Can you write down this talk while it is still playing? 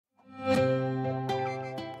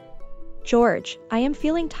George, I am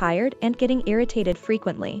feeling tired and getting irritated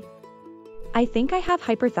frequently. I think I have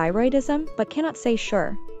hyperthyroidism but cannot say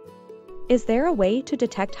sure. Is there a way to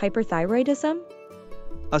detect hyperthyroidism?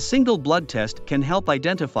 A single blood test can help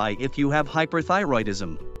identify if you have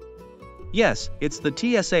hyperthyroidism. Yes, it's the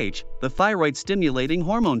TSH, the thyroid stimulating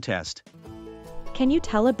hormone test. Can you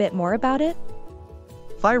tell a bit more about it?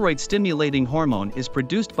 Thyroid stimulating hormone is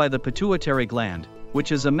produced by the pituitary gland,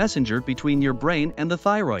 which is a messenger between your brain and the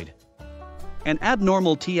thyroid. An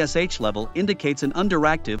abnormal TSH level indicates an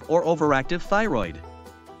underactive or overactive thyroid.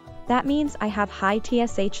 That means I have high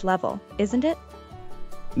TSH level, isn't it?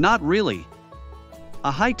 Not really.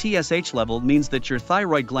 A high TSH level means that your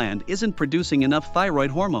thyroid gland isn't producing enough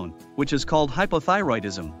thyroid hormone, which is called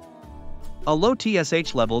hypothyroidism. A low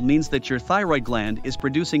TSH level means that your thyroid gland is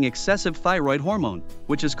producing excessive thyroid hormone,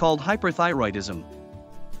 which is called hyperthyroidism.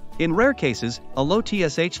 In rare cases, a low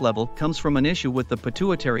TSH level comes from an issue with the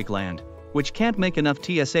pituitary gland, which can't make enough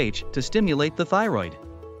TSH to stimulate the thyroid.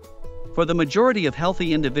 For the majority of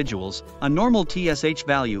healthy individuals, a normal TSH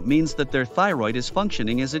value means that their thyroid is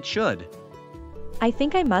functioning as it should. I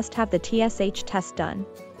think I must have the TSH test done.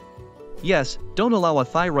 Yes, don't allow a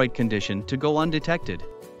thyroid condition to go undetected.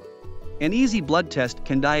 An easy blood test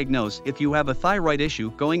can diagnose if you have a thyroid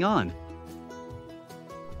issue going on.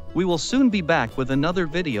 We will soon be back with another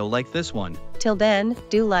video like this one. Till then,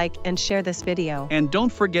 do like and share this video. And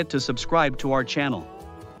don't forget to subscribe to our channel.